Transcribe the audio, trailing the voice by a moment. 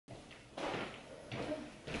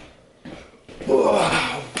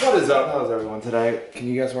What is up? How's everyone today? Can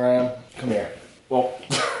you guess where I am? Come here. Well,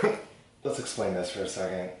 let's explain this for a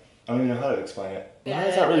second. I don't even know how to explain it.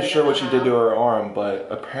 Lara's not really sure what she did to her arm, but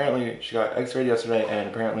apparently she got x-rayed yesterday and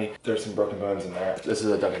apparently there's some broken bones in there. This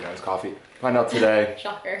is a Dunkin' Donuts coffee. Find out today.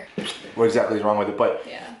 Shocker. What exactly is wrong with it, but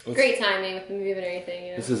yeah. Great timing with the move and everything,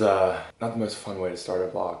 you know? This is not the most fun way to start a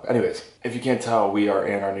vlog. Anyways, if you can't tell, we are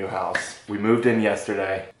in our new house. We moved in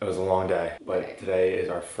yesterday. It was a long day, but today is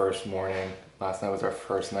our first morning. Last night was our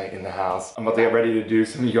first night in the house. I'm about to get ready to do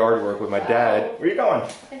some yard work with my dad. Where are you going?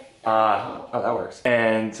 Oh, that works.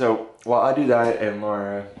 And so while I do that and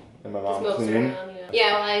Lara and my mom clean.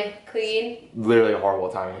 Yeah, while I clean. Literally a horrible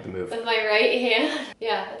time with the move. With my right hand.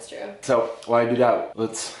 Yeah, that's true. So while I do that,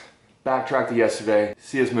 let's backtrack to yesterday,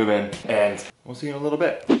 see us move in, and we'll see you in a little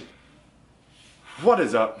bit. What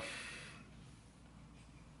is up?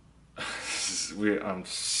 I'm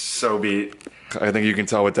so beat. I think you can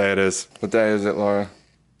tell what day it is. What day is it, Lara?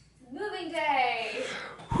 Moving day!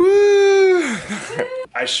 Woo!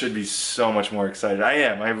 I should be so much more excited. I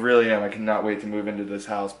am, I really am. I cannot wait to move into this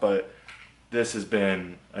house, but this has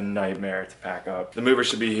been a nightmare to pack up. The mover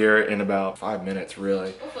should be here in about 5 minutes,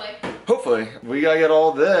 really. Hopefully. Hopefully. We gotta get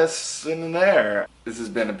all this in there. This has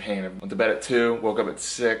been a pain. I went to bed at 2, woke up at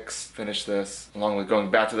 6, finished this, along with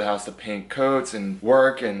going back to the house to paint coats and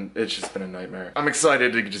work, and it's just been a nightmare. I'm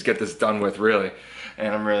excited to just get this done with, really.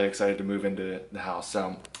 And I'm really excited to move into the house.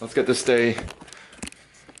 So let's get this day.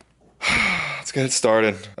 Let's get it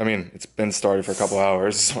started. I mean, it's been started for a couple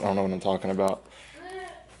hours, so I don't know what I'm talking about.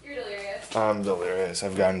 You're delirious. I'm delirious.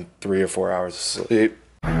 I've gotten 3 or 4 hours of sleep.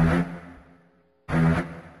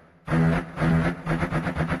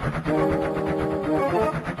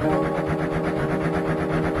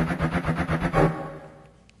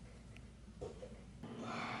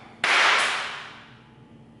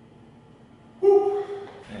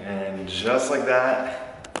 And just like that,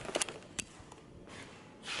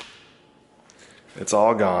 it's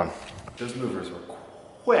all gone. Those movers were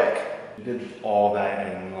quick. We did all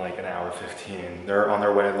that in like an hour 15. They're on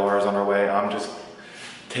their way, Lara's on her way. I'm just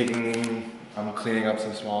I'm cleaning up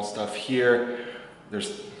some small stuff here. We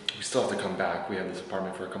still have to come back. We have this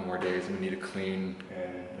apartment for a couple more days and we need to clean.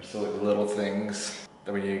 And there's still like little things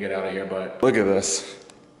that we need to get out of here, but look at this.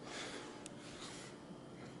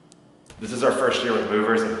 This is our first year with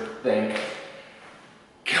movers, and thank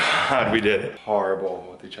God we did it. Horrible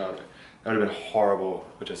with each other. That would have been horrible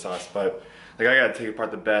with just us, but like I gotta take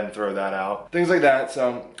apart the bed and throw that out. Things like that,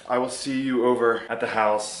 so I will see you over at the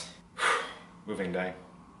house. Moving day.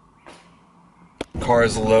 Car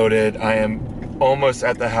is loaded. I am almost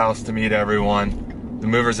at the house to meet everyone. The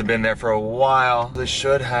movers have been there for a while. They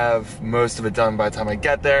should have most of it done by the time I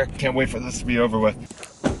get there. Can't wait for this to be over with.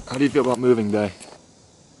 How do you feel about moving day?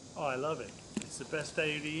 Oh, I love it. It's the best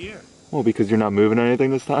day of the year. Well, because you're not moving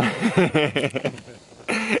anything this time.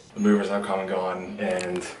 The movers have come and gone,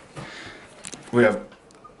 and we have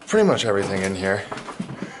pretty much everything in here.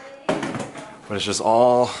 But it's just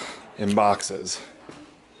all in boxes.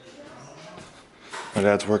 My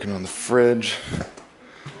dad's working on the fridge.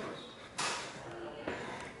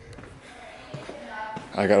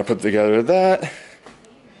 I gotta put together that.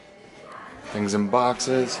 Things in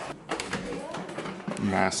boxes.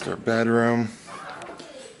 Master bedroom.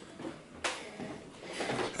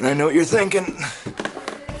 And I know what you're thinking.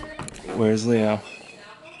 Where's Leo?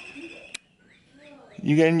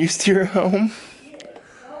 You getting used to your home?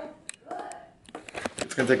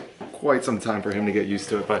 It's gonna take quite some time for him to get used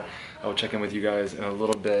to it, but I'll check in with you guys in a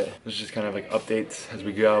little bit. This is just kind of like updates as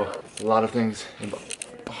we go. A lot of things.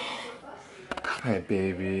 Oh. Hi,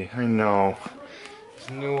 baby. I know. It's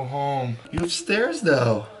a new home. You upstairs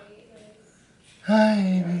though.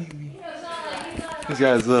 Hi, baby. He's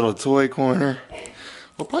got his little toy corner.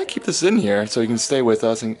 We'll probably keep this in here so he can stay with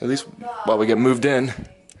us, and at least while we get moved in.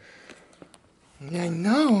 Yeah, I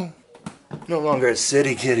know. No longer a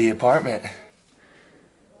city kitty apartment.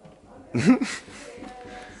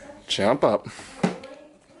 Jump up.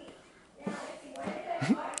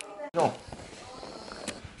 No.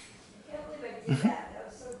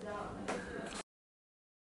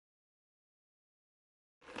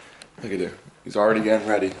 Look at him. He's already getting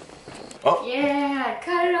ready. Oh. Yeah,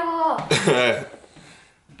 cut it off.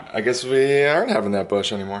 I guess we aren't having that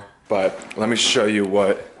bush anymore. But let me show you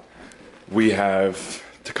what we have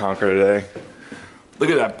to conquer today. Look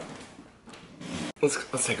at that.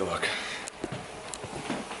 Let's take a look.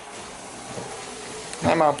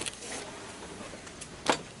 Hi, Mom.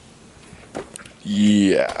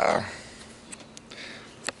 Yeah.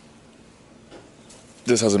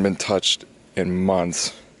 This hasn't been touched in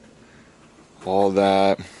months. All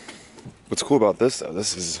that. What's cool about this though,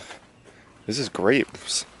 this This is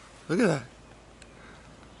grapes. Look at that.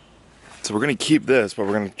 So we're gonna keep this, but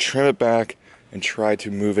we're gonna trim it back and try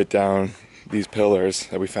to move it down these pillars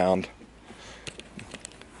that we found.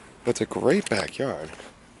 But it's a great backyard.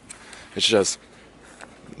 It's just,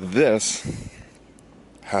 this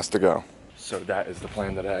has to go. So that is the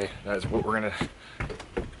plan today. That is what we're gonna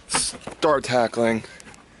start tackling.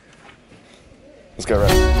 Let's get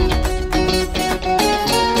ready.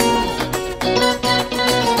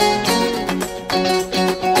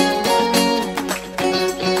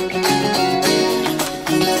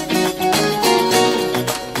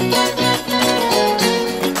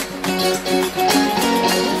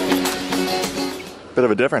 Bit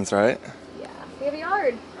of a difference, right? Yeah, we have a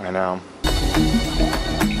yard. I know.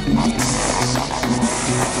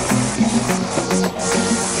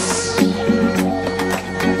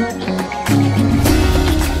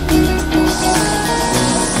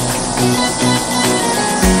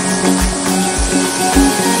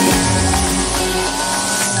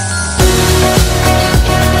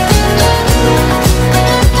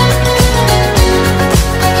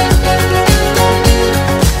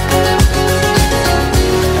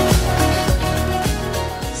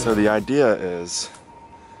 So the idea is,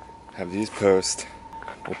 have these posts,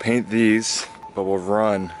 we'll paint these, but we'll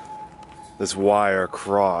run this wire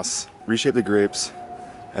across, reshape the grapes,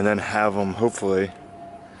 and then have them hopefully,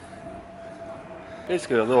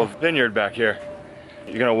 basically a little vineyard back here.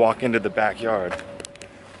 You're gonna walk into the backyard,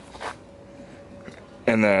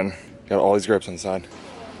 and then got all these grapes inside.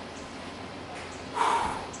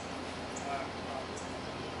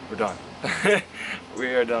 We're done. We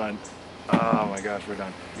are done. Oh my gosh, we're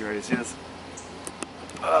done. You ready to see this?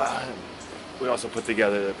 We also put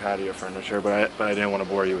together the patio furniture, but I didn't want to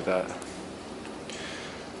bore you with that.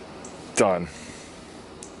 Done.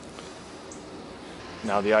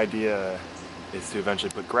 Now the idea is to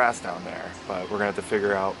eventually put grass down there, but we're gonna have to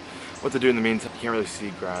figure out what to do in the meantime. You can't really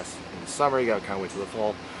seed grass in the summer, you gotta kind of wait till the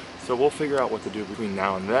fall. So we'll figure out what to do between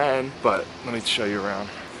now and then, but let me show you around.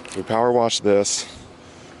 So we power wash this,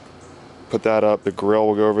 put that up, the grill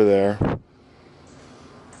will go over there.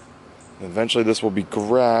 Eventually this will be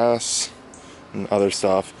grass and other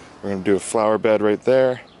stuff. We're gonna do a flower bed right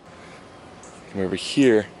there. Come over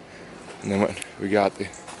here, and then we got the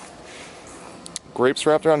grapes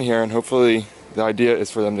wrapped around here, and hopefully the idea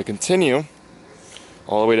is for them to continue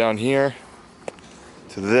all the way down here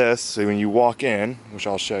to this. So when you walk in, which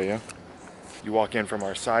I'll show you, you walk in from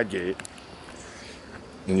our side gate,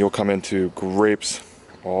 and you'll come into grapes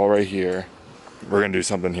all right here. We're gonna do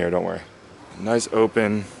something here, don't worry. Nice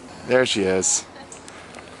open. There she is.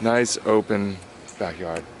 Nice open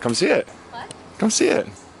backyard. Come see it. What? Come see it.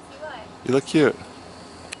 See what? You look cute.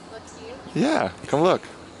 Look cute. Yeah, come look.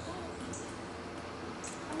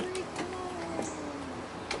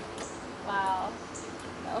 Wow.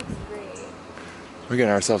 That looks great. We're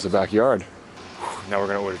getting ourselves a backyard. Now we're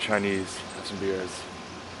gonna order Chinese, have some beers,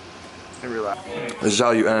 and relax. This is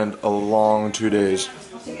how you end a long 2 days.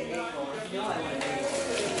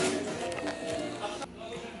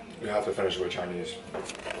 We have to finish with Chinese.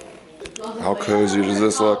 How cozy does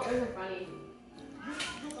this look?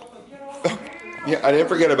 Yeah, I didn't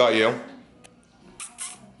forget about you.